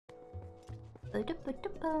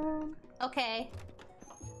Okay.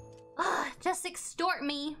 Ugh, just extort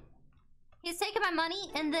me. He's taking my money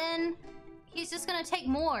and then he's just gonna take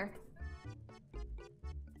more.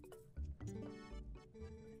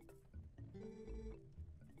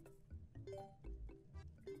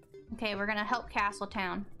 Okay, we're gonna help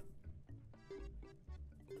Castletown.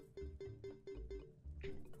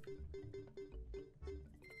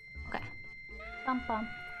 Okay. Bum bum.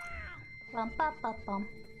 Bum bum bum bum.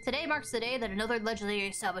 Today marks the day that another legendary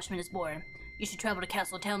establishment is born. You should travel to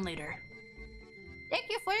Castletown later. Thank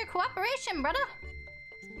you for your cooperation, brother.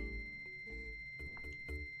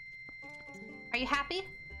 Are you happy?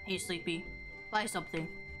 Hey, Sleepy. Buy something.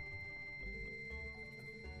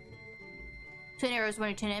 10 arrows, 1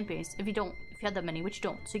 or 10 MPs. If you have that many, which you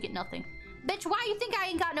don't, so you get nothing. Bitch, why you think I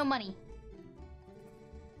ain't got no money?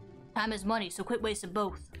 Time is money, so quit wasting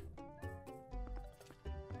both.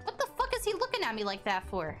 What the fuck is he looking at me like that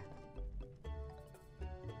for?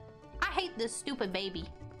 I hate this stupid baby.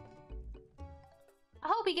 I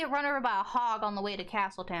hope he get run over by a hog on the way to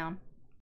Castletown.